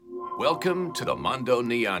Welcome to the Mondo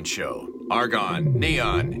Neon Show. Argon,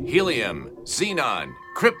 neon, helium, xenon,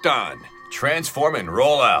 krypton. Transform and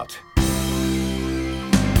roll out.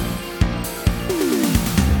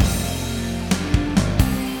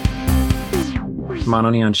 Mondo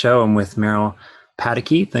Neon Show. I'm with Meryl,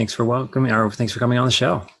 Pataky. Thanks for coming on the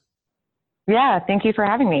show. Yeah, thank you for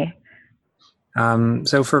having me.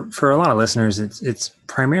 So for a lot of listeners, it's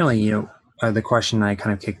primarily the question I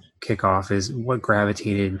kind of kick off is what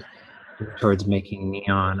gravitated towards making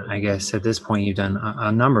neon. I guess at this point you've done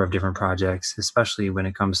a number of different projects, especially when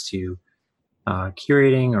it comes to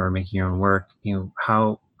curating or making your own work.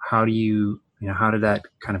 How did that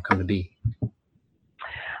kind of come to be?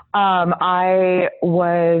 I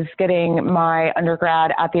was getting my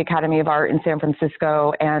undergrad at the Academy of Art in San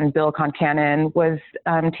Francisco, and Bill Concannon was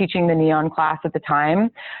teaching the neon class at the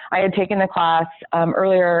time. I had taken the class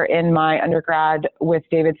earlier in my undergrad with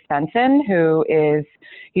David Svensson,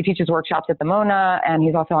 he teaches workshops at the Mona, and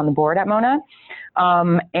he's also on the board at Mona.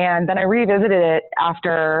 And then I revisited it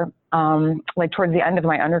after, towards the end of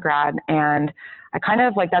my undergrad, and I kind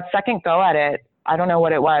of that second go at it, I don't know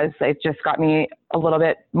what it was. It just got me a little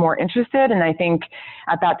bit more interested. And I think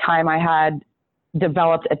at that time I had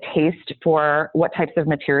developed a taste for what types of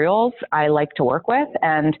materials I like to work with.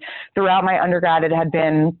 And throughout my undergrad, it had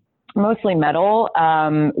been mostly metal,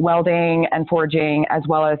 welding and forging, as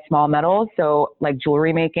well as small metals. So like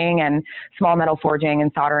jewelry making and small metal forging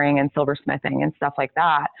and soldering and silversmithing and stuff like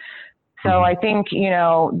that. So I think,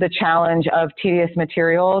 the challenge of tedious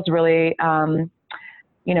materials really,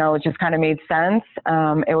 it just kind of made sense.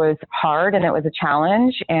 It was hard and it was a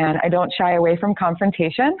challenge, and I don't shy away from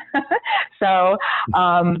confrontation. So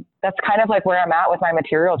that's kind of where I'm at with my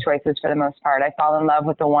material choices for the most part. I fall in love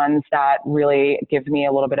with the ones that really give me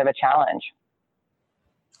a little bit of a challenge.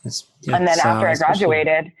 And then after I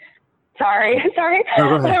graduated, sorry.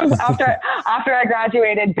 No, go ahead. after I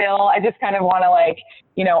graduated, Bill, I just kind of want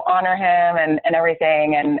to honor him and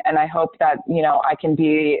everything. And I hope that, I can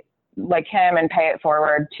be like him and pay it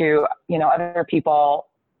forward to, other people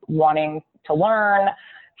wanting to learn.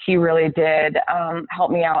 He really did help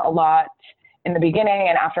me out a lot in the beginning.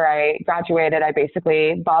 And after I graduated, I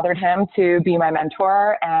basically bothered him to be my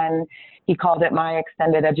mentor, and he called it my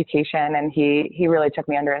extended education. And he really took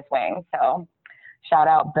me under his wing. So shout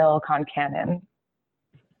out Bill Concannon.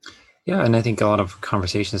 Yeah. And I think a lot of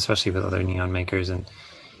conversations, especially with other neon makers and,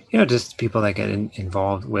 just people that get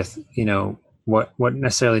involved with, what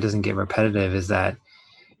necessarily doesn't get repetitive is that,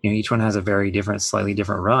 each one has a very different, slightly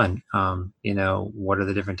different run. What are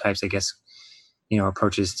the different types, I guess,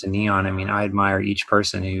 approaches to neon? I mean, I admire each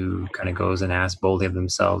person who kind of goes and asks boldly of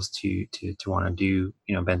themselves to want to do,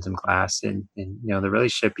 bend some glass, and the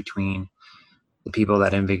relationship between the people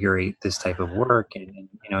that invigorate this type of work. And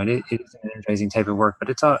it is an energizing type of work, but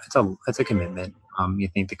it's a commitment. You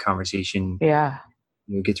think the conversation,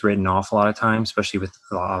 it gets written off a lot of times, especially with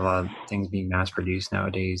a lot of things being mass produced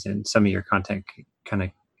nowadays. And some of your content kind of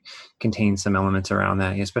contains some elements around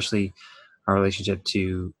that, especially our relationship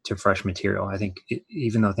to fresh material. I think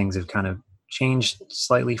even though things have kind of changed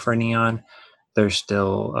slightly for neon, there's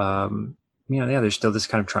still, there's still this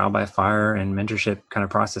kind of trial by fire and mentorship kind of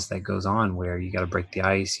process that goes on where you got to break the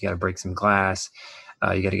ice, you got to break some glass,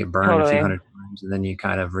 you got to get burned a few hundred times. And then you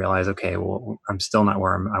kind of realize, okay, well, I'm still not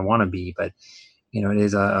where I want to be, but it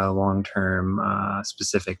is a long-term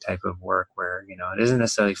specific type of work where, it isn't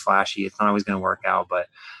necessarily flashy. It's not always going to work out, but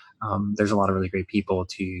there's a lot of really great people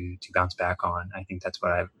to bounce back on. I think that's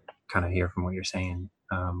what I kind of hear from what you're saying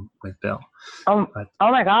with Bill. Oh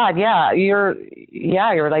my God. Yeah. You're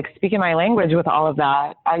speaking my language with all of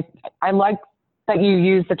that. I like that you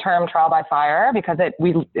use the term trial by fire, because it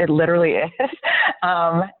literally is.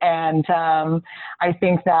 And I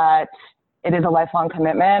think that it is a lifelong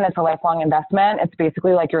commitment. It's a lifelong investment. It's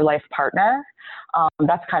basically like your life partner.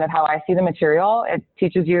 That's kind of how I see the material. It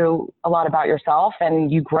teaches you a lot about yourself,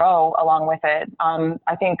 and you grow along with it.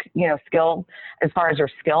 I think, skill, as far as your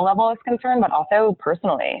skill level is concerned, but also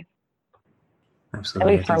personally.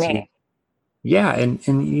 Absolutely. At least for me. Yeah. And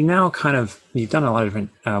you now you've done a lot of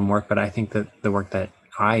different work, but I think that the work that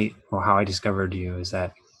how I discovered you is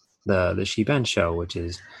that the She Bend show, which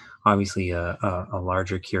is obviously a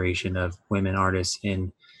larger curation of women artists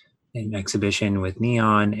in exhibition with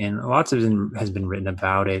neon, and lots of it has been written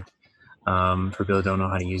about it. For people who don't know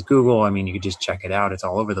how to use Google, I mean, you could just check it out. It's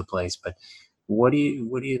all over the place. But what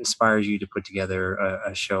inspires you to put together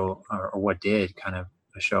a show, or what did kind of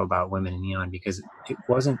a show about women in neon? Because it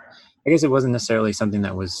wasn't necessarily something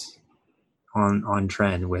that was on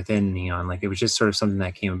trend within neon. It was just sort of something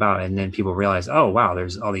that came about, and then people realized, oh wow,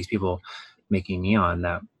 there's all these people making neon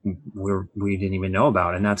that we didn't even know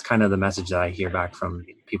about. And that's kind of the message that I hear back from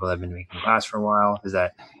people that have been making glass for a while, is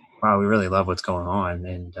that, wow, we really love what's going on.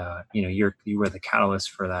 And, you were the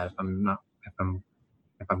catalyst for that. If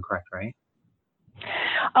I'm correct, right?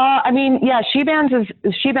 I mean, yeah, She Bands is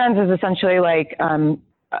essentially like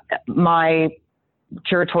my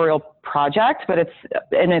curatorial project, but it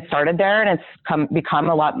started there, and it's become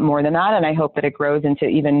a lot more than that. And I hope that it grows into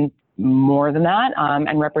even more than that,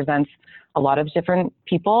 and represents a lot of different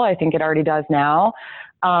people. I think it already does now.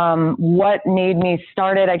 What made me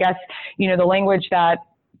start it, I guess, the language that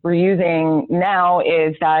we're using now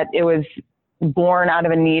is that it was born out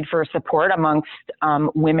of a need for support amongst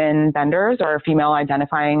women vendors or female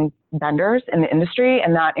identifying vendors in the industry.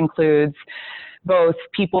 And that includes both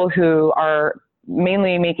people who are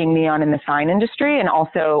mainly making neon in the sign industry, and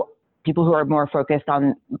also people who are more focused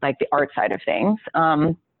on like the art side of things,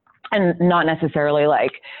 and not necessarily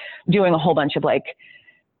like doing a whole bunch of like,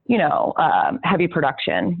 heavy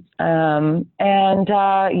production. Yeah,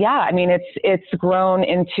 I mean, it's grown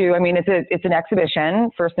into, I mean, it's an exhibition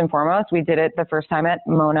first and foremost. We did it the first time at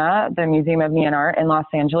MONA, the Museum of Neon Art in Los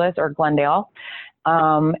Angeles, or Glendale.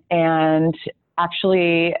 And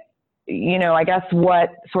actually, I guess what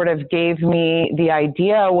sort of gave me the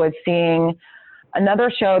idea was seeing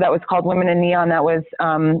another show that was called Women in Neon that was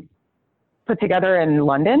put together in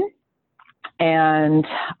London. And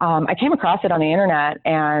I came across it on the internet,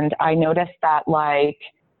 and I noticed that like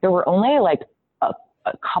there were only like a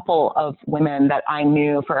couple of women that I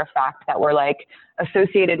knew for a fact that were like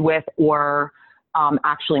associated with or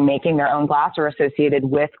actually making their own glass, or associated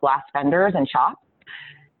with glass vendors and shops.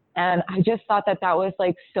 And I just thought that was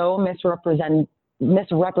like so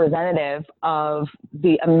misrepresentative of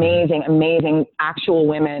the amazing actual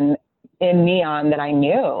women in neon that I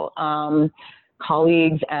knew.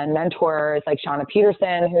 Colleagues and mentors like Shauna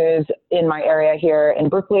Peterson, who's in my area here in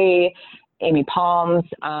Berkeley, Amy Palms,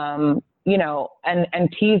 and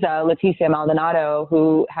Leticia Maldonado,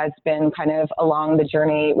 who has been kind of along the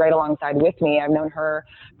journey right alongside with me. I've known her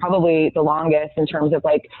probably the longest in terms of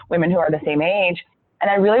like women who are the same age. And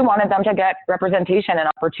I really wanted them to get representation and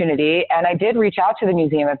opportunity. And I did reach out to the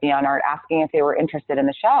Museum of Neon Art asking if they were interested in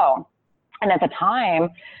the show. And at the time,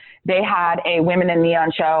 they had a Women in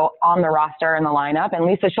Neon show on the roster in the lineup, and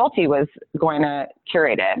Lisa Schulte was going to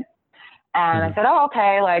curate it. And I said, oh,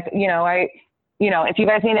 okay. Like, if you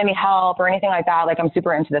guys need any help or anything like that, like I'm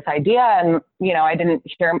super into this idea. And, I didn't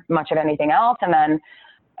hear much of anything else. And then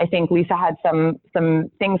I think Lisa had some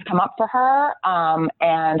things come up for her.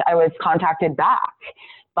 And I was contacted back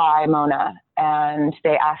by MONA, and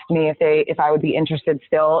they asked me if I would be interested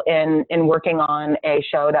still in working on a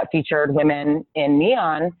show that featured women in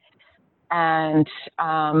neon. And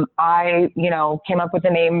I, came up with the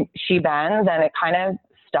name She Bends, and it kind of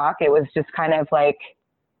stuck. It was just kind of like,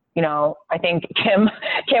 I think Kim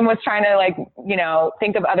was trying to like,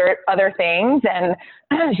 think of other things. And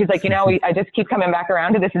she's like, I just keep coming back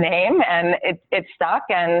around to this name, and it stuck.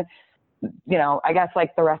 And, I guess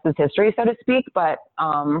like the rest is history, so to speak. But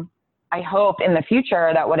I hope in the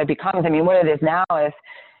future that what it becomes, I mean, what it is now is,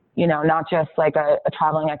 not just like a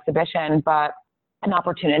traveling exhibition, but an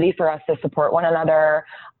opportunity for us to support one another,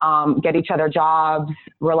 get each other jobs,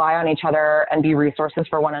 rely on each other, and be resources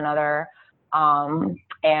for one another.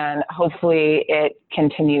 And hopefully it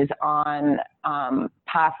continues on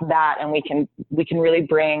past that, and we can really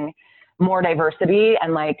bring more diversity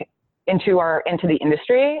and like into the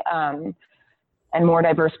industry, and more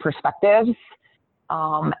diverse perspectives,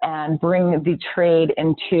 and bring the trade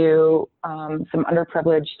into some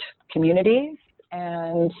underprivileged communities,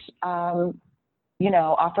 and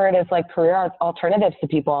offer it as like career alternatives to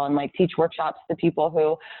people, and like teach workshops to people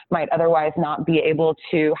who might otherwise not be able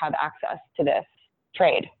to have access to this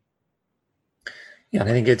trade. Yeah, and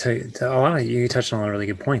I think you touched on a lot of really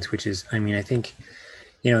good points, which is, I mean, I think,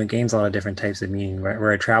 it gains a lot of different types of meaning, right?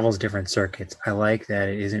 Where it travels different circuits. I like that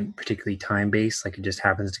it isn't particularly time-based, like it just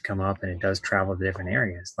happens to come up and it does travel to different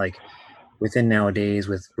areas. Like within nowadays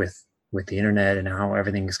with the internet and how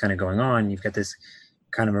everything is kind of going on, you've got this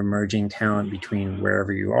kind of emerging talent between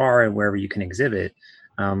wherever you are and wherever you can exhibit.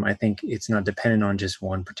 I think it's not dependent on just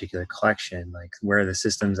one particular collection. Like where the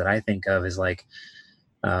systems that I think of is like,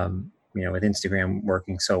 with Instagram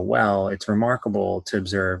working so well, it's remarkable to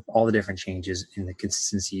observe all the different changes in the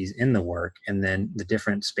consistencies in the work, and then the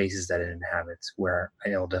different spaces that it inhabits, where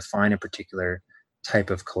it'll define a particular type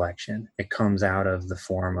of collection. It comes out of the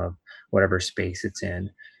form of whatever space it's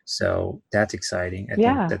in. So that's exciting. I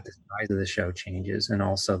think that the size of the show changes, and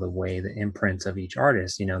also the way the imprints of each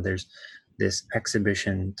artist, there's this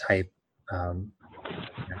exhibition type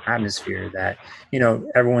atmosphere that,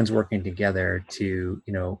 everyone's working together to,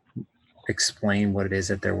 explain what it is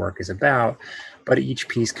that their work is about, but each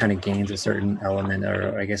piece kind of gains a certain element,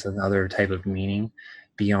 or I guess another type of meaning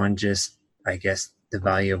beyond just, I guess, the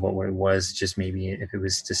value of what it was, just maybe if it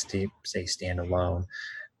was to say stand alone.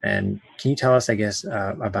 And can you tell us, I guess,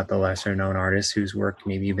 about the lesser known artists whose work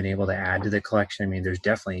maybe you've been able to add to the collection? I mean, there's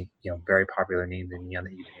definitely, very popular names in neon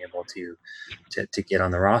that you've been able to get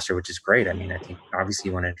on the roster, which is great. I mean, I think obviously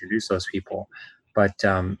you want to introduce those people, but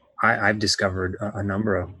I've discovered a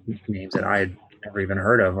number of names that I had never even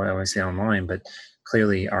heard of. I always say online, but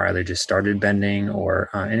clearly are either just started bending or,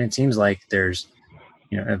 and it seems like there's,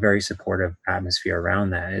 a very supportive atmosphere around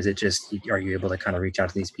that. Is it just, are you able to kind of reach out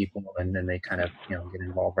to these people and then they kind of, get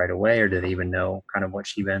involved right away, or do they even know kind of what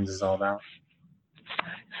She Bends is all about?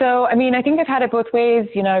 So, I mean, I think I've had it both ways.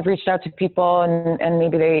 I've reached out to people and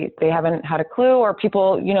maybe they haven't had a clue, or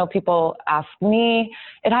people ask me.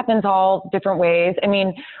 It happens all different ways. I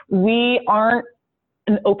mean, we aren't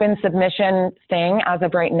an open submission thing as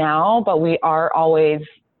of right now, but we are always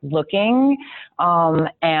looking.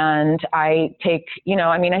 And I take,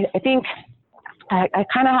 I think I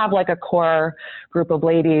kind of have like a core group of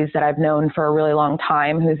ladies that I've known for a really long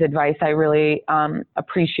time, whose advice I really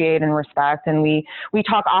appreciate and respect. And we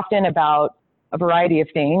talk often about a variety of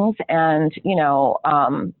things, and,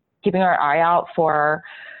 keeping our eye out for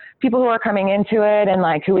people who are coming into it and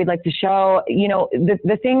like who we'd like to show.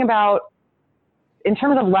 The thing about, in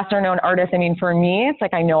terms of lesser known artists, I mean, for me, it's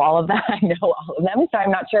like I know all of them. I know all of them, so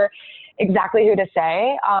I'm not sure exactly who to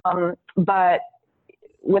say. But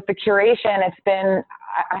with the curation, it's been,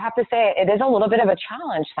 I have to say, it is a little bit of a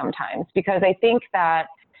challenge sometimes, because I think that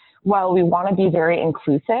while we want to be very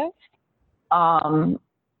inclusive,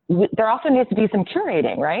 there also needs to be some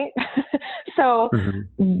curating, right? So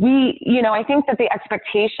I think that the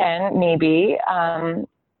expectation maybe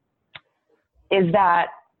is that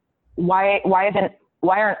why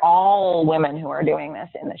aren't all women who are doing this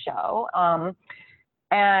in the show?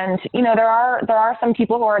 And there are some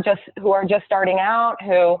people who are just starting out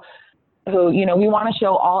who we want to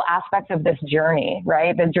show all aspects of this journey,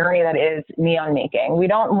 right? The journey that is neon making.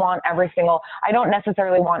 I don't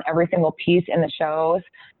necessarily want every single piece in the shows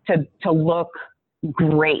to look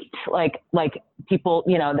great. Like people,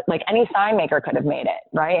 like any sign maker could have made it,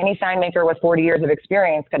 right? Any sign maker with 40 years of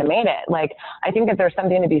experience could have made it. Like, I think that there's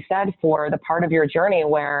something to be said for the part of your journey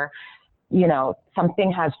where, something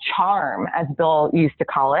has charm, as Bill used to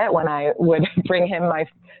call it, when I would bring him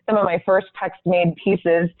some of my first text-made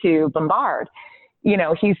pieces to Bombard. He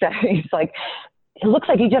said, he's like, it looks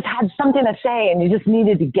like you just had something to say and you just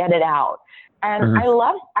needed to get it out. And I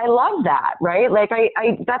love that, right? Like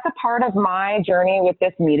that's a part of my journey with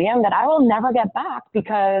this medium that I will never get back,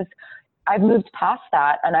 because I've moved past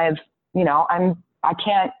that, and I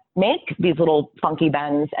can't make these little funky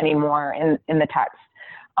bends anymore in the text.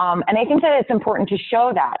 And I think that it's important to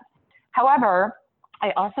show that. However,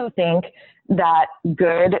 I also think that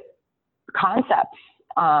good concepts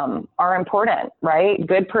are important, right?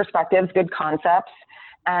 Good perspectives, good concepts,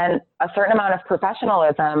 and a certain amount of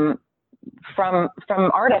professionalism from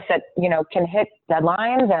artists that, can hit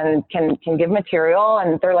deadlines and can give material,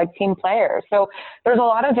 and they're like team players. So there's a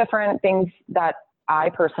lot of different things that I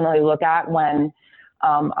personally look at when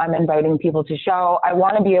I'm inviting people to show. I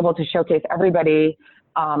want to be able to showcase everybody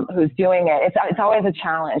who's doing it. It's always a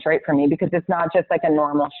challenge, right, for me, because it's not just like a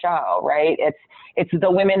normal show, right? It's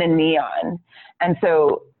the women in neon. And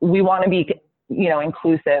so we want to be,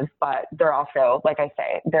 inclusive, but there also, like I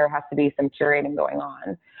say, there has to be some curating going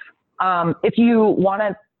on. If you want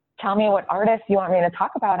to tell me what artists you want me to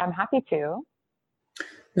talk about, I'm happy to.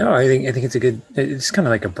 No, I think it's kind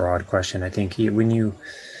of like a broad question. I think do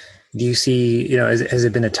you see, has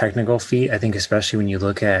it been a technical feat? I think especially when you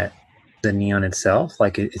look at the neon itself,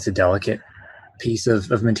 like it's a delicate piece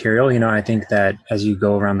of material. I think that as you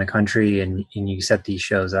go around the country and you set these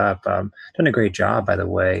shows up, done a great job, by the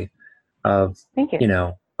way, of, Thank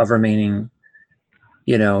you. Of remaining,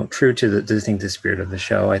 true to the spirit of the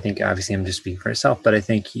show. I think obviously I'm just speaking for myself, but I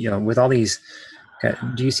think, with all these,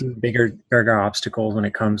 do you see bigger obstacles when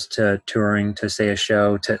it comes to touring, to say a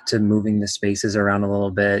show, to moving the spaces around a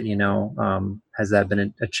little bit? Has that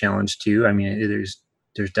been a challenge too? I mean,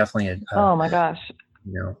 there's definitely oh my gosh,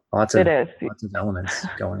 lots of elements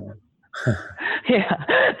going on. Yeah,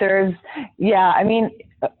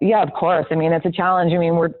 of course. I mean, it's a challenge. I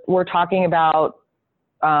mean, we're talking about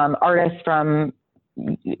artists from,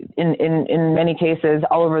 in many cases,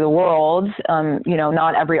 all over the world.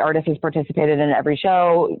 Not every artist has participated in every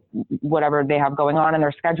show, whatever they have going on in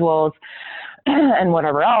their schedules and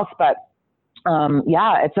whatever else. But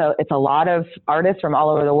yeah, it's a lot of artists from all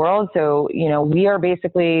over the world. So, we are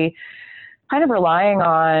basically kind of relying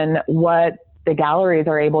on what the galleries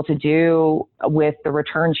are able to do with the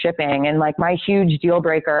return shipping. And like my huge deal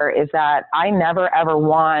breaker is that I never ever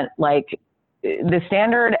want, like, the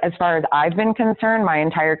standard as far as I've been concerned, my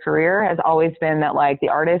entire career has always been that like the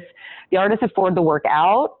artists afford the work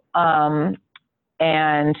out,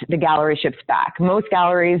 and the gallery ships back. Most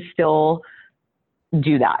galleries still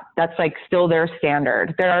do that. That's like still their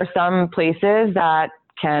standard. There are some places that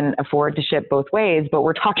can afford to ship both ways, but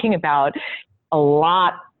we're talking about a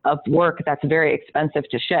lot of work that's very expensive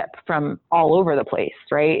to ship from all over the place,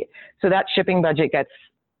 right? So that shipping budget gets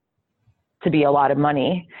to be a lot of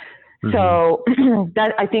money. Mm-hmm. So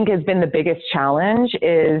that I think has been the biggest challenge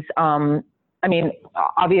is,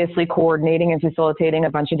 obviously coordinating and facilitating a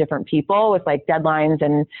bunch of different people with like deadlines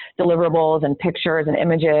and deliverables and pictures and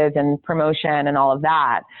images and promotion and all of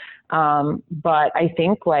that. But I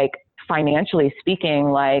think like financially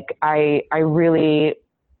speaking, like I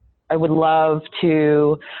would love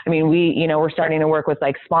to, we're starting to work with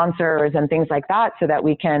like sponsors and things like that so that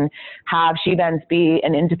we can have She Bends be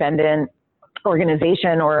an independent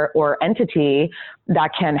organization or entity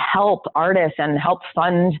that can help artists and help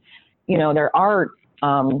fund, their art,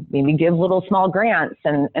 maybe give little small grants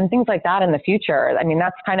and things like that in the future. I mean,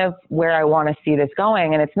 that's kind of where I want to see this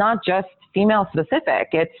going. And it's not just female specific.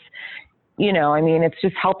 It's, it's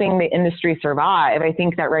just helping the industry survive. I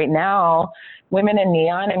think that right now, women in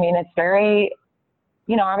neon, it's very,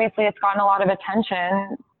 obviously it's gotten a lot of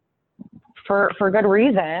attention for good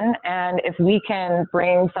reason. And if we can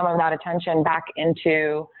bring some of that attention back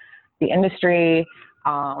into the industry,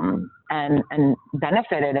 and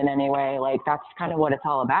benefit it in any way, like that's kind of what it's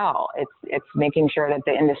all about. It's making sure that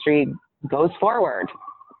the industry goes forward.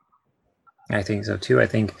 I think so too. I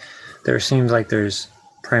think there seems like there's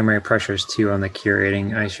primary pressures too on the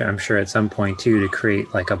curating. I'm sure at some point too to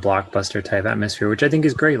create like a blockbuster type atmosphere, which I think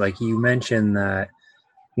is great. Like you mentioned that,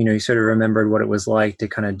 you sort of remembered what it was like to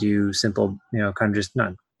kind of do simple, kind of just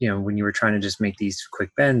not, when you were trying to just make these quick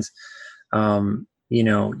bends.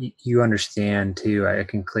 You understand too. I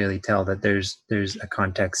can clearly tell that there's a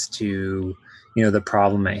context to, the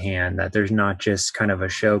problem at hand, that there's not just kind of a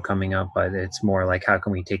show coming up, but it's more like, how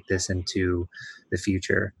can we take this into the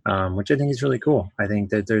future? Which I think is really cool. I think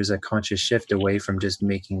that there's a conscious shift away from just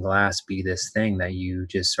making glass be this thing that you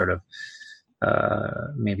just sort of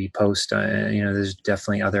maybe post. There's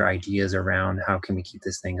definitely other ideas around how can we keep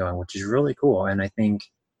this thing going, which is really cool. And I think,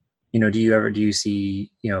 do you see,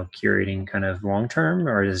 curating kind of long term,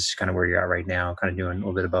 or is this kind of where you're at right now, kind of doing a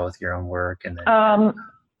little bit of both your own work and then?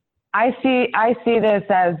 I see this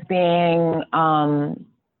as being, I'm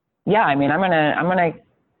gonna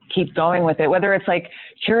keep going with it, whether it's like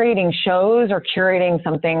curating shows or curating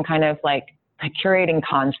something kind of like curating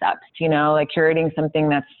concepts, like curating something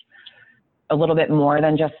that's a little bit more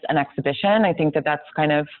than just an exhibition. I think that that's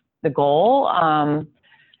kind of the goal.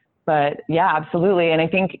 But yeah, absolutely. And I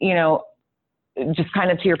think, just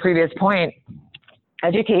kind of to your previous point,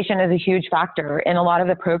 education is a huge factor in a lot of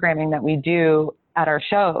the programming that we do at our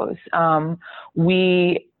shows.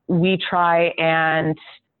 We try and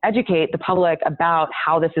educate the public about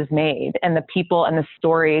how this is made and the people and the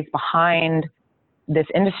stories behind this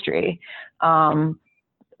industry.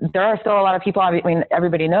 There are still a lot of people,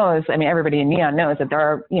 everybody knows, everybody in neon knows that there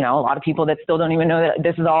are, a lot of people that still don't even know that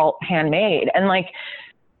this is all handmade. And like,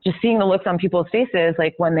 just seeing the looks on people's faces,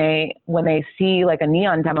 like when they see like a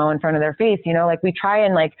neon demo in front of their face, like we try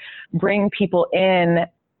and like bring people in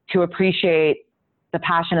to appreciate the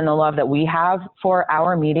passion and the love that we have for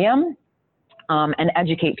our medium, and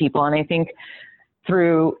educate people. And I think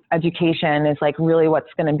through education is like really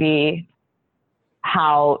what's going to be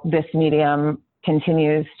how this medium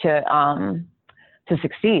continues to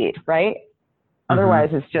succeed, right? Otherwise,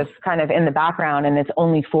 it's just kind of in the background and it's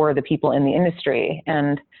only for the people in the industry.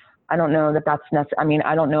 And I don't know that that's necessary.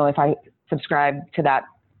 I don't know if I subscribe to that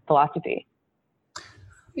philosophy.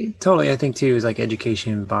 Totally. I think too is like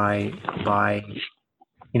education by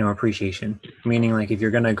appreciation. Meaning like if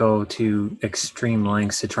you're going to go to extreme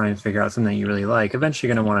lengths to try and figure out something that you really like, eventually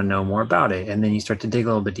you're going to want to know more about it. And then you start to dig a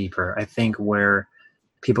little bit deeper. I think where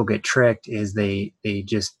people get tricked is they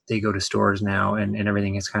go to stores now and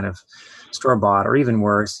everything is kind of store bought, or even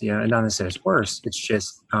worse, not necessarily it's worse. It's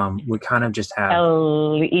just we kind of just have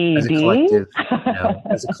LED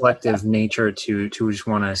as a collective nature to just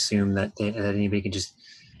want to assume that anybody can just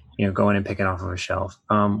go in and pick it off of a shelf,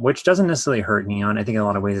 which doesn't necessarily hurt neon. I think in a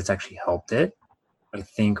lot of ways it's actually helped it. I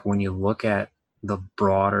think when you look at the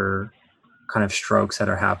broader kind of strokes that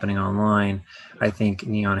are happening online, I think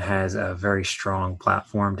Neon has a very strong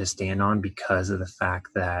platform to stand on because of the fact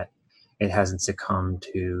that it hasn't succumbed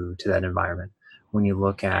to that environment. When you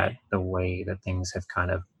look at the way that things have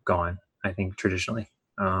kind of gone, I think traditionally,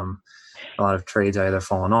 a lot of trades either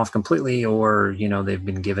fallen off completely, or they've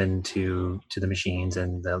been given to the machines,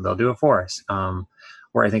 and they'll do it for us.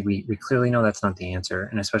 Where I think we clearly know that's not the answer,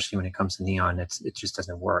 and especially when it comes to Neon, it just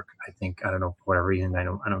doesn't work. I think, I don't know, for whatever reason, I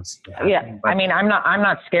don't see it happening. Yeah, I mean, I'm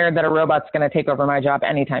not scared that a robot's going to take over my job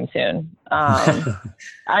anytime soon.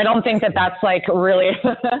 I don't think that that's like really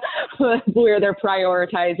where they're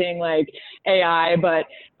prioritizing like AI, but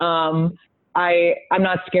I'm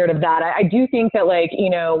not scared of that. I do think that, like,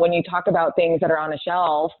 when you talk about things that are on a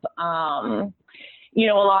shelf, a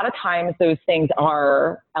lot of times those things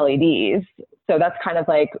are LEDs. So that's kind of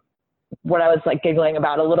like what I was like giggling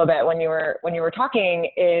about a little bit when you were talking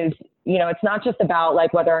is, it's not just about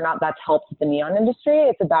like whether or not that's helped the neon industry.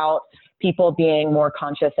 It's about people being more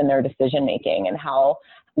conscious in their decision making and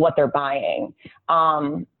what they're buying.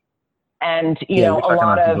 And you're a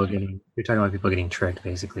lot of you're talking about people getting tricked,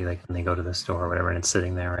 basically, like when they go to the store or whatever, and it's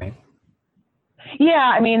sitting there, right?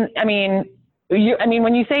 Yeah, I mean,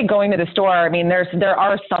 when you say going to the store, I mean, there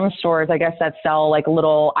are some stores, I guess, that sell like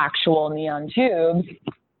little actual neon tubes.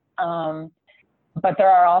 But there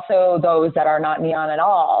are also those that are not neon at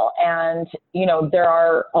all. And, there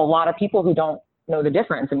are a lot of people who don't know the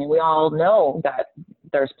difference. I mean, we all know that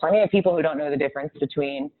there's plenty of people who don't know the difference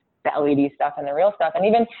between the LED stuff and the real stuff. And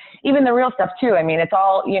even the real stuff too. I mean, it's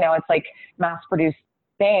all, it's like mass produced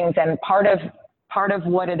things. And part of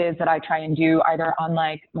what it is that I try and do either on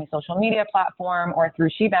like my social media platform or through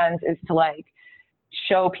She-Bends is to like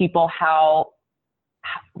show people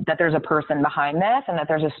that there's a person behind this and that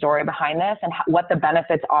there's a story behind this and what the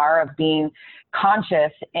benefits are of being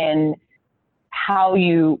conscious in how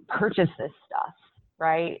you purchase this stuff,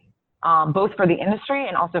 right? Both for the industry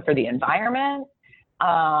and also for the environment.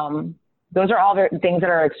 Those are all things that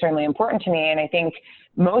are extremely important to me. And I think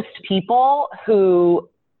most people who,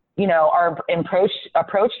 are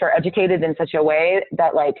approached or educated in such a way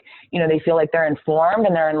that like, they feel like they're informed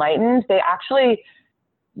and they're enlightened, they actually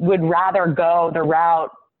would rather go the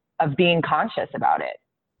route of being conscious about it.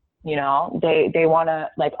 They want to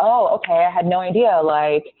like, oh, okay, I had no idea.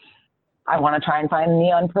 Like, I want to try and find a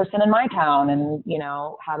neon person in my town and,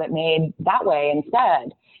 have it made that way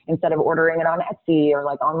instead of ordering it on Etsy or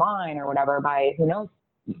like online or whatever by who knows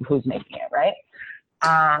who's making it. Right.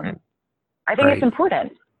 I think it's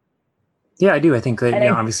important. Yeah, I do. I think that,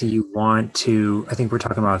 obviously you want to, I think we're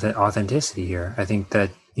talking about that authenticity here. I think that,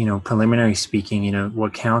 preliminary speaking,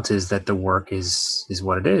 what counts is that the work is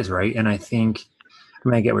what it is. Right. And I think,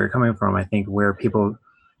 I get where you're coming from. I think where people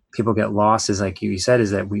get lost is, like you said, is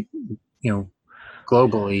that we,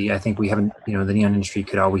 globally, I think we haven't, the neon industry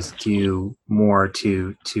could always do more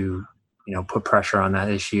to put pressure on that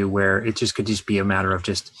issue, where it just could just be a matter of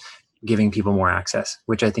just giving people more access,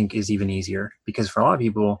 which I think is even easier, because for a lot of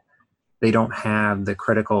people, they don't have the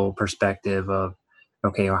critical perspective of,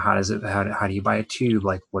 okay, well, how do you buy a tube?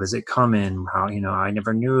 Like, what does it come in? How, I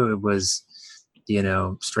never knew it was,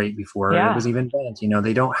 straight before it was even bent.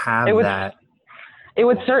 They don't have that. It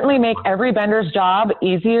would certainly make every vendor's job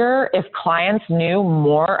easier if clients knew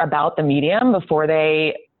more about the medium before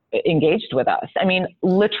they engaged with us. I mean,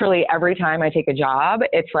 literally every time I take a job,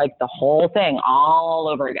 it's like the whole thing all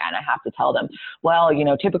over again. I have to tell them, well,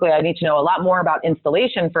 typically I need to know a lot more about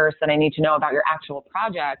installation first than I need to know about your actual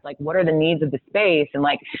project. Like, what are the needs of the space? And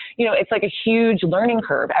like, it's like a huge learning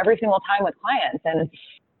curve every single time with clients. And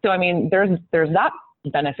so, I mean, there's that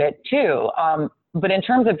benefit too. But in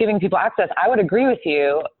terms of giving people access, I would agree with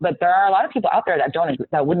you, but there are a lot of people out there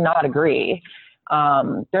that would not agree.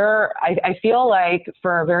 I feel like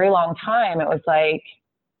for a very long time, it was like,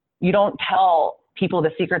 you don't tell people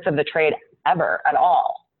the secrets of the trade ever at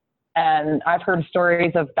all. And I've heard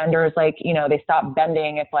stories of vendors, like, they stop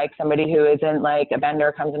bending if like somebody who isn't like a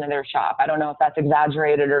vendor comes into their shop. I don't know if that's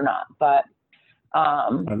exaggerated or not, but,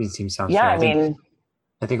 sounds yeah, fair.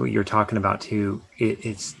 I think what you're talking about too,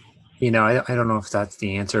 it's, I don't know if that's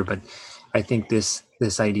the answer, but I think this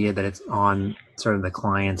idea that it's on sort of the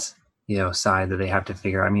client's, side that they have to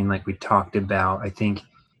figure. I mean, like we talked about, I think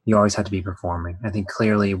you always have to be performing. I think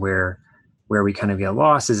clearly where we kind of get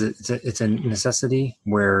lost is it's a necessity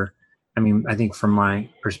where, I think from my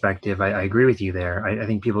perspective, I agree with you there. I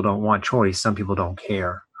think people don't want choice. Some people don't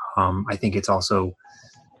care. I think it's also,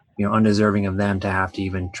 undeserving of them to have to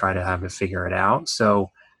even try to figure it out.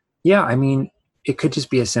 So yeah, it could just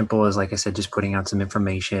be as simple as, like I said, just putting out some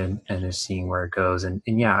information and just seeing where it goes. And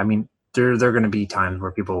yeah, there are going to be times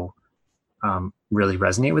where people really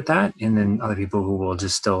resonate with that. And then other people who will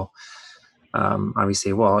just still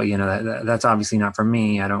obviously, well, you know, that's obviously not for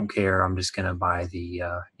me. I don't care. I'm just going to buy the,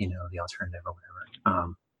 you know, the alternative or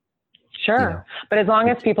whatever. Sure. You know, but as long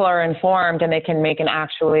as people are informed and they can make an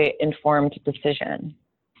actually informed decision,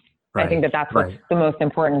 right, I think that that's what's the most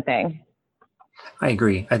important thing. I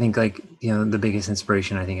agree. I think, like, you know, the biggest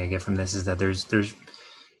inspiration I think I get from this is that there's,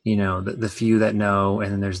 you know, the few that know,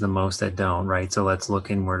 and then there's the most that don't. Right. So let's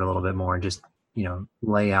look inward a little bit more and just, you know,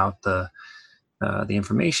 lay out the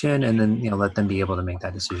information, and then, you know, let them be able to make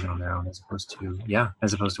that decision on their own, as opposed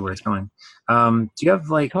to where it's going. Do you have,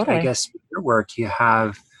 like, Totally. I guess, your work,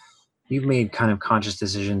 you've made kind of conscious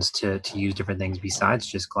decisions to use different things besides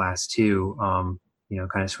just glass too, you know,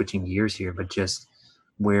 kind of switching gears here, but just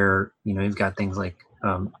where, you know, you've got things like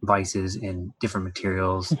vices in different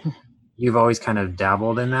materials. You've always kind of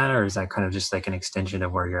dabbled in that, or is that kind of just like an extension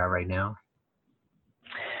of where you're at right now?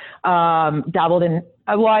 Dabbled in,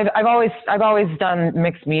 well, I've always done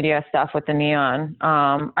mixed media stuff with the neon.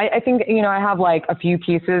 I think, you know, I have like a few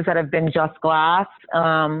pieces that have been just glass.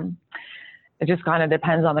 It just kind of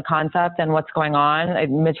depends on the concept and what's going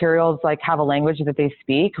on. Materials like have a language that they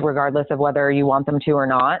speak, regardless of whether you want them to or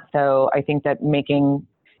not. So I think that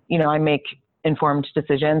I make informed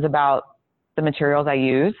decisions about the materials I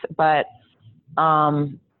use. But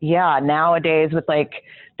nowadays with like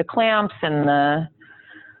the clamps and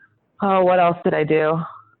what else did I do?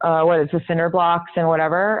 The cinder blocks and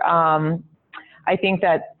whatever. I think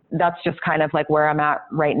that's just kind of like where I'm at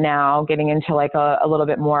right now, getting into like a little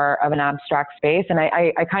bit more of an abstract space. And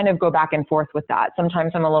I kind of go back and forth with that.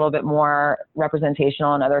 Sometimes I'm a little bit more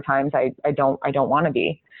representational, and other times I don't want to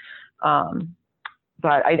be.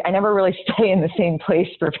 But I never really stay in the same place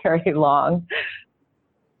for very long.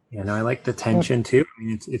 Yeah, no, I like the tension too. I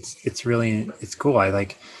mean, it's really cool. I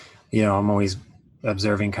like, you know, I'm always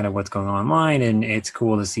observing kind of what's going on online, and it's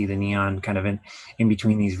cool to see the neon kind of in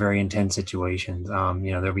between these very intense situations.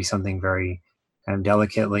 You know, there'll be something very kind of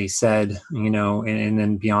delicately said, you know, and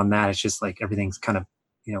then beyond that, it's just like everything's kind of,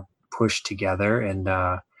 you know, pushed together. And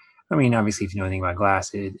I mean, obviously, if you know anything about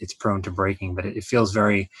glass, it's prone to breaking, but it feels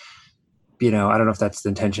very, you know, I don't know if that's the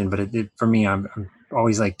intention, but for me, I'm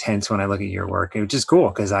always like tense when I look at your work, which is cool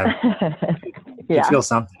because you feel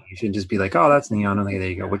something. You shouldn't just be like, oh, that's neon. Okay, there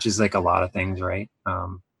you go. Which is like a lot of things, right?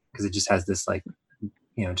 Because it just has this, like,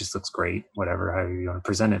 you know, it just looks great, whatever, however you want to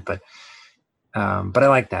present it. But I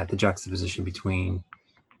like that, the juxtaposition between,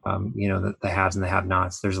 you know, the haves and the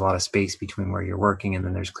have-nots. There's a lot of space between where you're working, and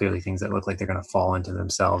then there's clearly things that look like they're going to fall into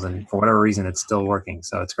themselves. And for whatever reason, it's still working.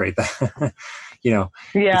 So it's great that, you know,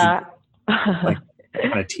 like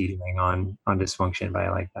kind of teetering on dysfunction, but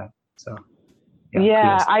I like that. So.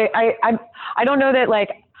 Yeah, I don't know that, like,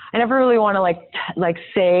 I never really want to like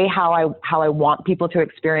say how I want people to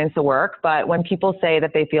experience the work, but when people say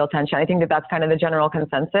that they feel tension, I think that that's kind of the general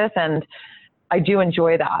consensus, and I do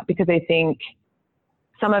enjoy that because I think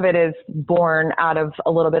some of it is born out of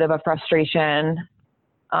a little bit of a frustration.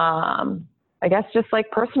 I guess just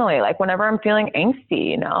like personally, like whenever I'm feeling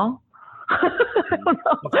angsty, you know.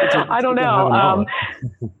 I don't know.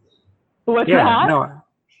 What's that?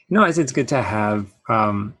 No, it's good to have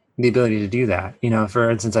the ability to do that. You know,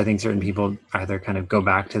 for instance, I think certain people either kind of go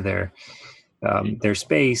back to their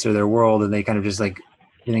space or their world, and they kind of just like,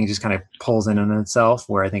 everything just kind of pulls in on itself,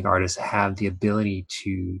 where I think artists have the ability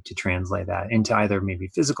to translate that into either maybe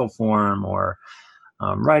physical form or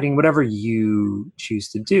writing, whatever you choose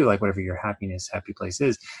to do, like whatever your happy place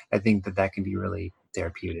is. I think that can be really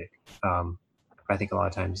therapeutic. I think a lot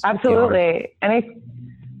of times. Absolutely. And I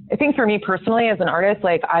think for me personally as an artist,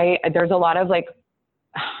 like there's a lot of like,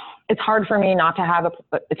 it's hard for me not to have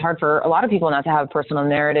it's hard for a lot of people not to have a personal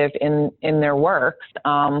narrative in their works.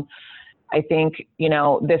 I think, you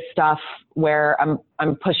know, this stuff where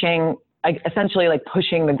I'm pushing, essentially like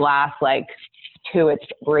pushing the glass, like to its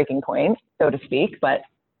breaking point, so to speak, but,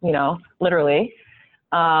 you know, literally,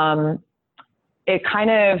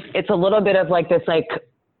 it's a little bit of like this, like,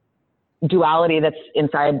 duality that's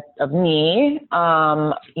inside of me.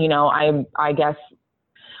 You know, I guess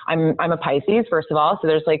I'm a Pisces, first of all. So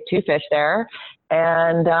there's like two fish there.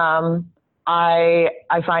 And, I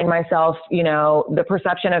find myself, you know, the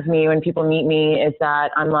perception of me when people meet me is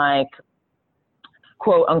that I'm like,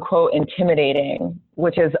 quote unquote, intimidating,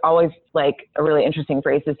 which is always like a really interesting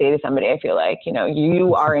phrase to say to somebody. I feel like, you know,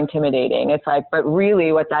 you are intimidating. It's like, but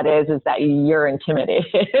really what that is that you're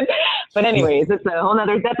intimidated. But anyways, that's a whole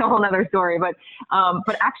nother story. But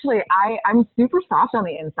actually I'm super soft on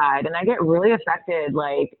the inside, and I get really affected,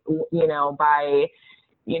 like, you know, by,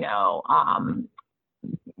 you know,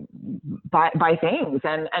 by things.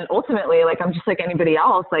 And ultimately, like, I'm just like anybody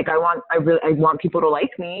else. Like, I want people to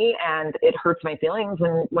like me, and it hurts my feelings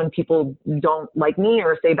when people don't like me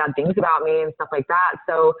or say bad things about me and stuff like that.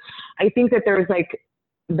 So I think that there's like,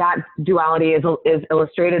 that duality is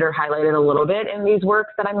illustrated or highlighted a little bit in these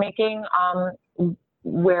works that I'm making,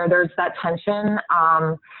 where there's that tension.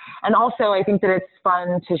 And also I think that it's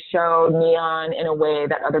fun to show neon in a way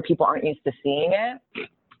that other people aren't used to seeing it.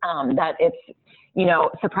 That it's, you know,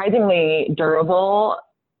 surprisingly durable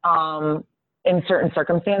in certain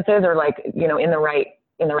circumstances, or like, you know, in the right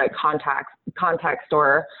context,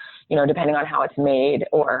 or, you know, depending on how it's made,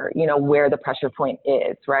 or, you know, where the pressure point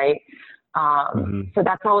is, right? So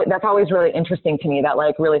that's always really interesting to me, that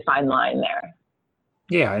like really fine line there.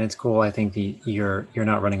 Yeah, and it's cool. I think you're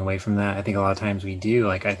not running away from that. I think a lot of times we do.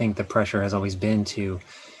 Like, I think the pressure has always been to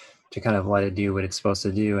kind of let it do what it's supposed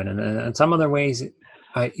to do, and in some other ways,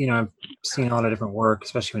 I've seen a lot of different work,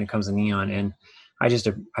 especially when it comes to neon, and I just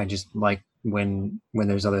like when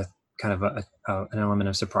there's other kind of an element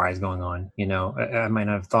of surprise going on. You know, I might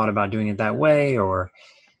not have thought about doing it that way, or,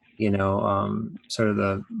 you know, sort of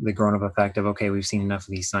the grown-up effect of, okay, we've seen enough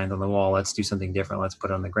of these signs on the wall, let's do something different, let's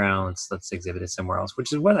put it on the ground, let's exhibit it somewhere else,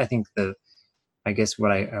 which is what I think I guess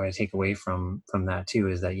what I would take away from that too,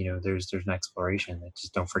 is that, you know, there's an exploration, that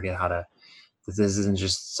just don't forget that this isn't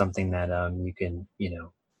just something that you can,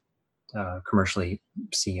 you know, commercially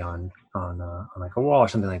see on like a wall or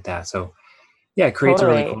something like that. So yeah, it creates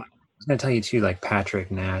Totally. a really cool. I was going to tell you too, like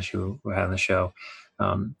Patrick Nash, who had on the show,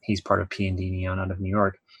 he's part of P&D Neon out of New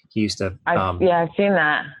York. He used to, I've seen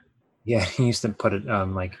that. Yeah, he used to put it,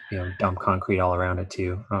 like, you know, dump concrete all around it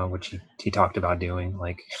too, which he talked about doing,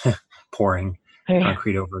 like pouring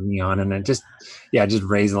concrete over neon, and it just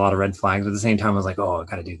raised a lot of red flags. But at the same time, I was like, oh, I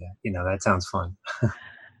got to do that. You know, that sounds fun.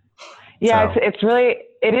 Yeah, so.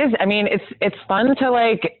 It is. I mean, it's fun to,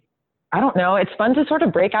 like, I don't know, it's fun to sort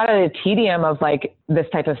of break out of the tedium of like this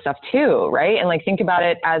type of stuff too, right? And like think about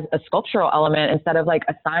it as a sculptural element instead of like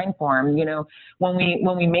a sign form. You know, when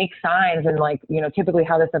we make signs, and like, you know, typically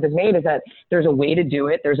how this stuff is made is that there's a way to do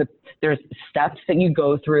it. There's steps that you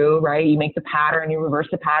go through, right? You make the pattern, you reverse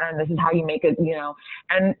the pattern. This is how you make it, you know,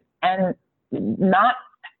 and not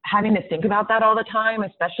having to think about that all the time,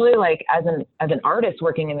 especially like as an artist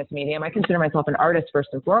working in this medium. I consider myself an artist first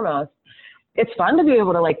and foremost. It's fun to be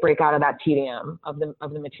able to like break out of that tedium of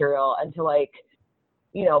the material, and to like,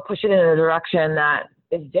 you know, push it in a direction that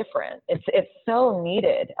is different. It's so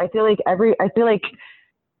needed. I feel like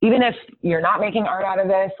even if you're not making art out of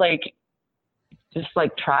this, like, just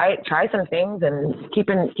like try some things, and keep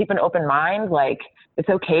an open mind. Like, it's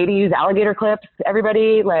okay to use alligator clips,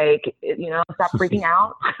 everybody. Like, you know, stop freaking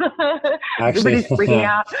out. Everybody's freaking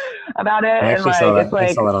out about it. I actually saw that.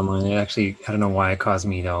 I saw that online. It actually, I don't know why it caused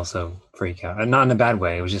me to also freak out. And not in a bad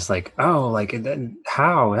way. It was just like, oh, like,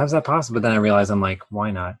 how's that possible? But then I realized, I'm like,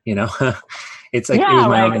 why not? You know, it's like, it was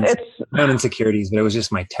my own insecurities, but it was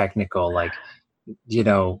just my technical, like, you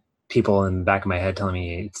know, people in the back of my head telling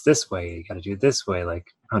me it's this way, you got to do it this way, like,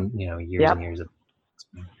 you know, years and years of.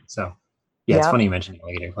 So yeah, it's funny you mentioned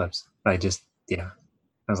alligator clips. I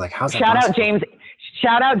was like, how's that possible?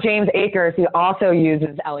 Shout out James Akers, who also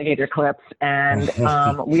uses alligator clips, and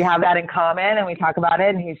we have that in common, and we talk about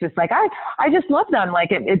it, and he's just like, I just love them.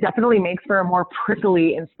 Like, it definitely makes for a more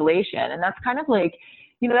prickly installation, and that's kind of like,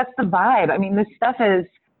 you know, that's the vibe. I mean, this stuff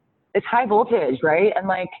it's high voltage, right? And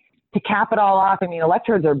like, to cap it all off, I mean,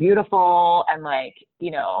 electrodes are beautiful, and like,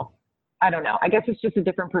 you know, I don't know. I guess it's just a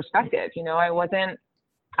different perspective. You know, I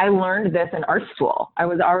learned this in art school. I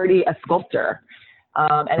was already a sculptor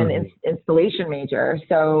and an installation major.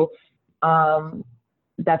 So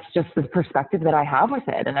that's just the perspective that I have with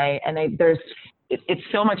it. And it's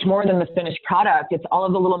so much more than the finished product. It's all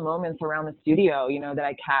of the little moments around the studio, you know, that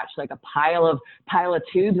I catch, like a pile of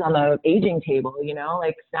tubes on the aging table, you know,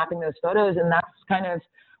 like snapping those photos. And that's kind of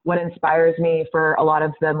what inspires me for a lot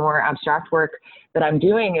of the more abstract work that I'm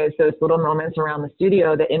doing, is those little moments around the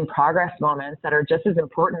studio, the in progress moments that are just as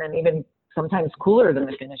important and even sometimes cooler than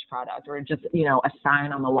the finished product, or just, you know, a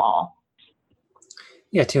sign on the wall.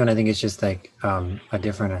 Yeah, too. And I think it's just like a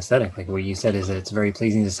different aesthetic. Like what you said, is that it's very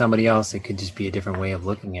pleasing to somebody else. It could just be a different way of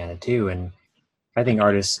looking at it too. And I think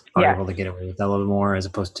artists are able to get away with that a little bit more, as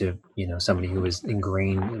opposed to, you know, somebody who is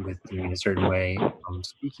ingrained with doing a certain way.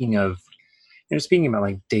 Speaking about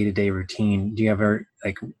like day-to-day routine, do you ever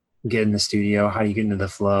like get in the studio? How do you get into the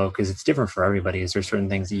flow? Because it's different for everybody. Is there certain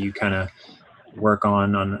things that you kind of work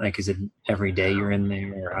on, like, is it every day you're in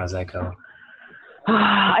there, or how does that go?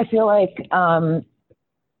 I feel like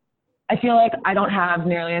I feel like I don't have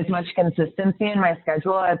nearly as much consistency in my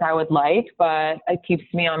schedule as I would like, but it keeps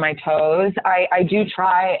me on my toes. I do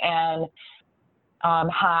try and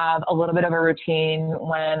have a little bit of a routine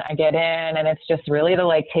when I get in, and it's just really to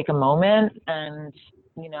like take a moment and,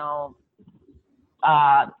 you know,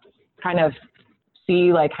 kind of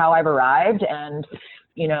see like how I've arrived and,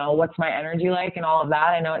 you know, what's my energy like and all of that.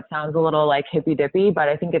 I know it sounds a little like hippy dippy, but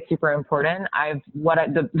I think it's super important.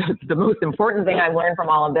 The most important thing I've learned from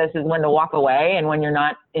all of this is when to walk away and when you're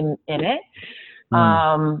not in it.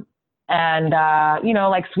 You know,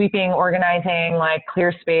 like sweeping, organizing, like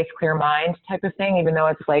clear space, clear mind type of thing, even though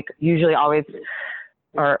it's like usually always,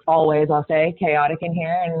 I'll say, chaotic in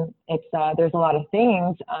here. And it's, there's a lot of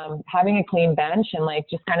things, having a clean bench and like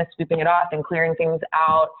just kind of sweeping it off and clearing things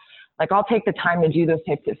out. Like I'll take the time to do those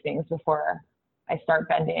types of things before I start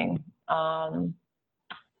bending. I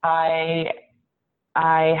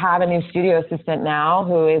have a new studio assistant now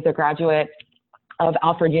who is a graduate of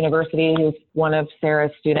Alfred University, who's one of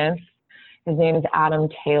Sarah's students. His name is Adam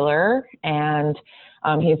Taylor, and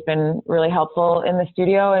he's been really helpful in the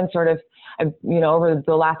studio and sort of, you know, over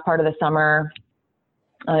the last part of the summer.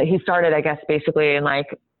 He started, I guess, basically in like,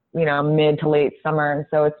 you know, mid to late summer. And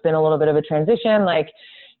so it's been a little bit of a transition, like,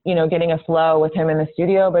 you know, getting a flow with him in the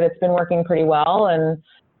studio, but it's been working pretty well. And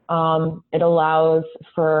it allows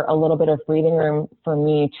for a little bit of breathing room for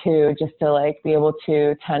me too, just to like be able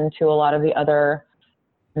to tend to a lot of the other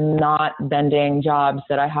not bending jobs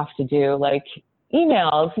that I have to do, like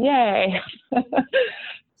emails, yay.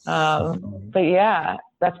 But yeah,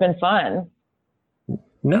 that's been fun.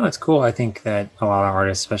 No, it's cool. I think that a lot of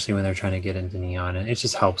artists, especially when they're trying to get into neon, and it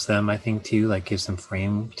just helps them, I think, too, like gives them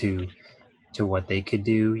frame to what they could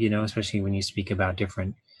do, you know, especially when you speak about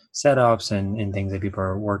different setups and things that people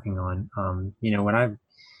are working on. You know, I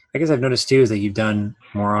guess I've noticed too is that you've done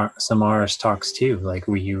some artist talks too, like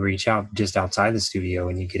where you reach out just outside the studio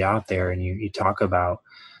and you get out there and you talk about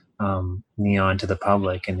neon to the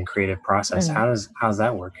public and the creative process. Mm-hmm. How's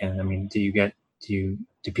that work? And I mean, do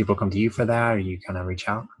people come to you for that, or you kind of reach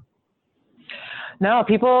out? No,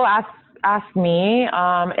 people ask me.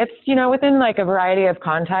 It's, you know, within like a variety of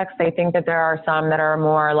contexts. I think that there are some that are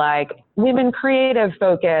more like women creative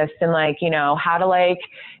focused and like, you know, how to like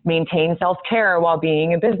maintain self-care while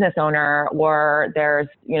being a business owner. Or there's,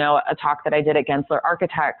 you know, a talk that I did at Gensler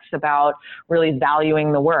Architects about really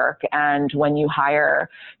valuing the work. And when you hire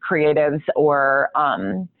creatives or,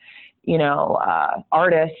 you know,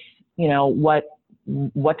 artists, you know,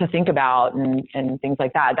 what to think about and things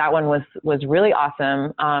like that. That one was really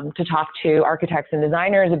awesome, to talk to architects and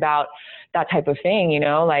designers about that type of thing, you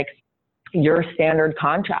know, like your standard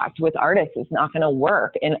contract with artists is not going to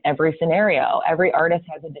work in every scenario. Every artist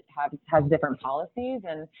has different policies,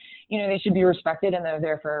 and, you know, they should be respected and they're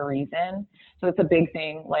there for a reason. So it's a big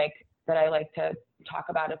thing like that I like to talk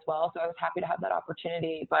about as well. So I was happy to have that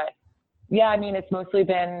opportunity, but yeah, I mean, it's mostly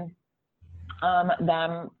been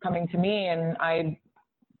them coming to me, and I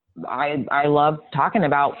love talking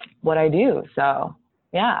about what I do. So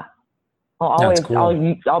yeah,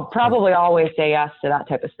 I'll probably always say yes to that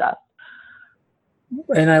type of stuff.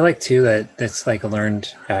 And I like too that it's like a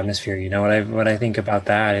learned atmosphere. You know, what I think about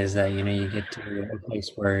that is that, you know, you get to a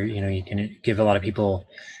place where, you know, you can give a lot of people,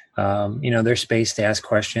 you know, their space to ask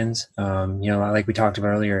questions. You know, like we talked about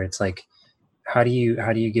earlier, it's like, how do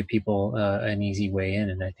you give people an easy way in?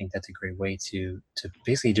 And I think that's a great way to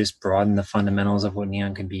basically just broaden the fundamentals of what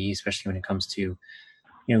neon can be, especially when it comes to, you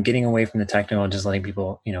know, getting away from the technical and just letting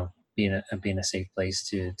people, you know, be in a safe place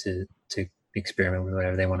to experiment with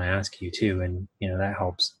whatever they want to ask you too. And, you know, that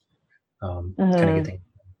helps. It's kind of good thing.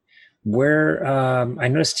 Where I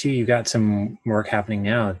noticed too, you got some work happening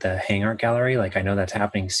now at the Hang Art Gallery. Like, I know that's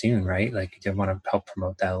happening soon, right? Like, do you want to help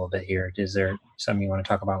promote that a little bit here? Is there something you want to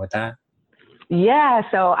talk about with that? Yeah,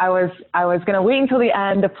 so I was going to wait until the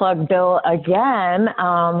end to plug Bill again.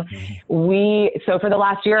 So for the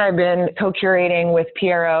last year, I've been co-curating with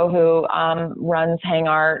Piero, who runs Hang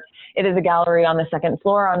Art. It is a gallery on the second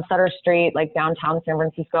floor on Sutter Street, like downtown San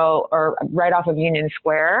Francisco, or right off of Union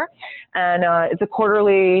Square. And it's a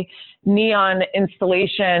quarterly neon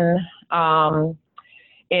installation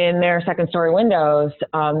in their second story windows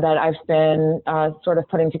that I've been sort of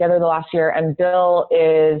putting together the last year. And Bill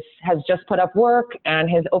has just put up work, and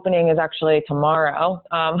his opening is actually tomorrow,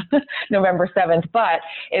 November 7th, but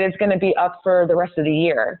it is going to be up for the rest of the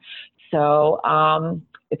year. So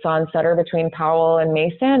it's on Sutter between Powell and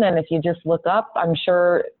Mason. And if you just look up, I'm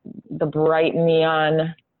sure the bright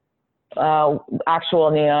neon,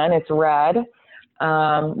 actual neon, it's red,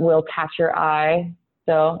 will catch your eye.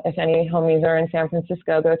 So if any homies are in San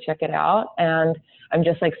Francisco, go check it out. And I'm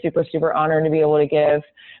just like super, super honored to be able to give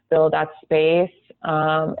build that space.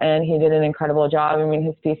 And he did an incredible job. I mean,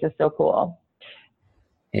 his piece is so cool.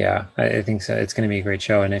 Yeah, I think so. It's going to be a great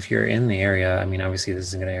show. And if you're in the area, I mean, obviously this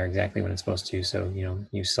isn't going to air exactly when it's supposed to. So,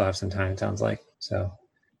 you still have some time, it sounds like. So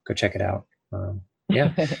go check it out.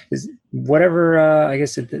 Yeah. Whatever, I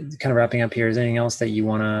guess kind of wrapping up here, is there anything else that you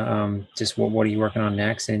want to, just what are you working on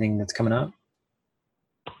next? Anything that's coming up?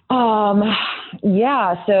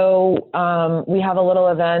 Yeah. So, we have a little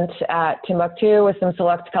event at Timbuktu with some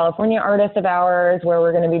select California artists of ours where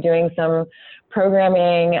we're going to be doing some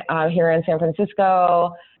programming, here in San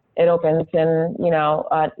Francisco. It opens in,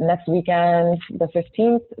 next weekend, the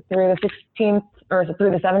 15th through the 16th or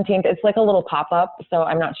through the 17th. It's like a little pop-up. So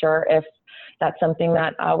I'm not sure if that's something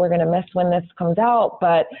that we're going to miss when this comes out,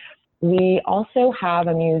 but we also have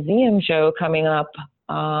a museum show coming up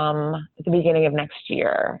at the beginning of next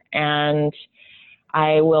year. And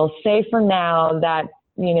I will say for now that,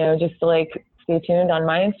 just to like stay tuned on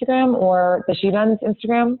my Instagram or the She-Ben's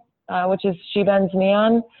Instagram, which is She-Ben's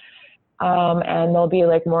Neon. And there'll be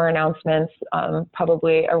like more announcements,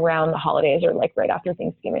 probably around the holidays or like right after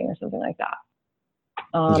Thanksgiving or something like that.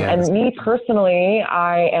 And me personally,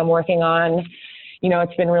 I am working on,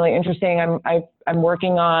 it's been really interesting. I'm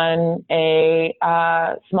working on a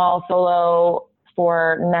small solo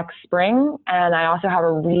for next spring. And I also have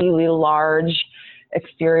a really large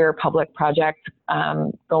exterior public project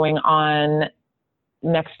going on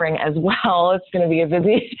next spring as well. It's going to be a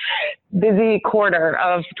busy quarter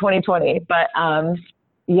of 2020, but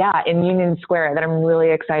in Union Square that I'm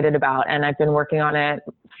really excited about. And I've been working on it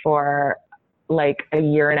for like a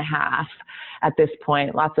year and a half at this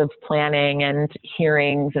point, lots of planning and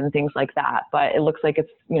hearings and things like that. But it looks like it's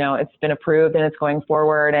been approved and it's going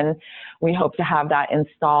forward. And we hope to have that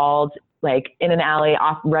installed like in an alley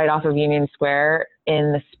right off of Union Square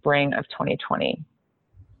in the spring of 2020.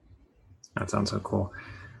 That sounds so cool.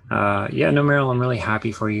 Meryl, I'm really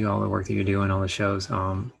happy for you, all the work that you're doing, all the shows.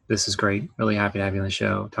 This is great. Really happy to have you on the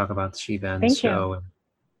show, talk about the She-Ben's show.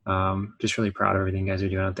 Just really proud of everything you guys are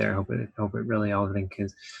doing out there. Hope it really, all the thing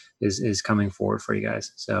is coming forward for you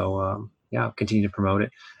guys. So, continue to promote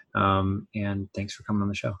it. And thanks for coming on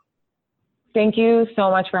the show. Thank you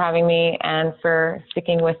so much for having me and for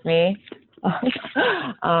sticking with me.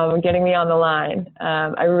 Getting me on the line.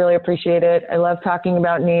 I really appreciate it. I love talking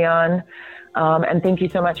about neon. And thank you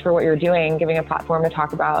so much for what you're doing, giving a platform to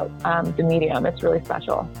talk about the medium. It's really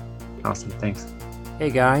special. Awesome. Thanks. Hey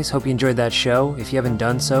guys, hope you enjoyed that show. If you haven't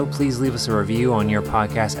done so, please leave us a review on your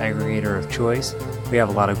podcast aggregator of choice. We have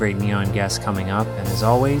a lot of great neon guests coming up. And as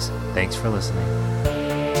always, thanks for listening.